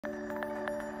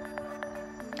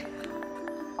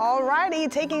Alrighty,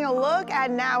 taking a look at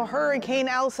now Hurricane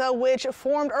Elsa, which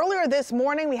formed earlier this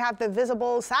morning. We have the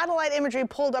visible satellite imagery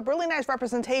pulled up. Really nice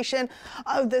representation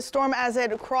of the storm as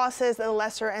it crosses the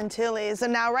Lesser Antilles.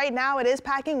 And now, right now, it is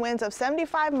packing winds of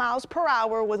 75 miles per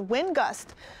hour with wind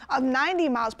gusts of 90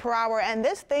 miles per hour. And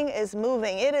this thing is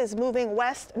moving. It is moving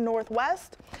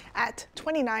west-northwest at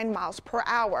 29 miles per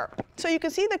hour. So you can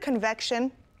see the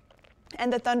convection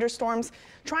and the thunderstorms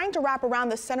trying to wrap around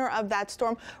the center of that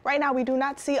storm. Right now, we do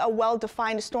not see a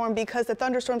well-defined storm because the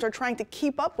thunderstorms are trying to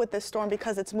keep up with this storm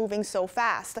because it's moving so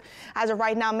fast. As of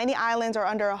right now, many islands are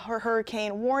under a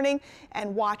hurricane warning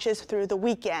and watches through the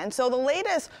weekend. So the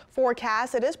latest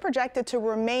forecast, it is projected to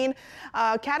remain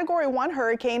Category 1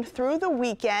 hurricane through the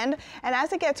weekend. And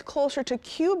as it gets closer to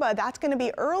Cuba, that's going to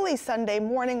be early Sunday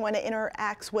morning when it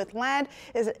interacts with land.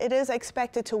 It is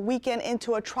expected to weaken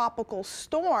into a tropical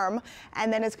storm,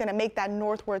 and then it's going to make that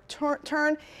northward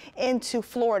turn into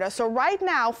Florida. So right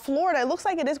now, Florida, it looks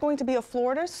like it is going to be a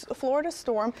Florida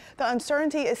storm. The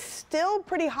uncertainty is still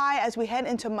pretty high as we head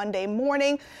into Monday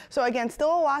morning. So again,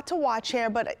 still a lot to watch here,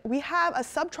 but we have a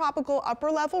subtropical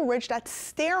upper level ridge that's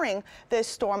steering this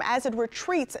storm. As it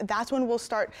retreats, that's when we'll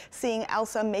start seeing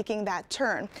Elsa making that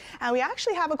turn. And we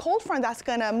actually have a cold front that's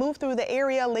going to move through the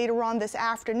area later on this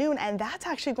afternoon, and that's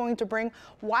actually going to bring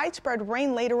widespread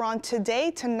rain later on today,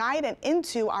 tonight, and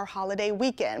into our holiday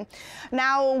weekend.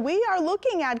 Now, we are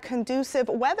looking at conducive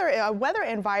weather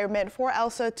environment for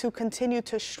Elsa to continue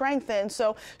to strengthen.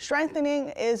 So strengthening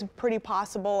is pretty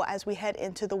possible as we head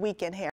into the weekend here.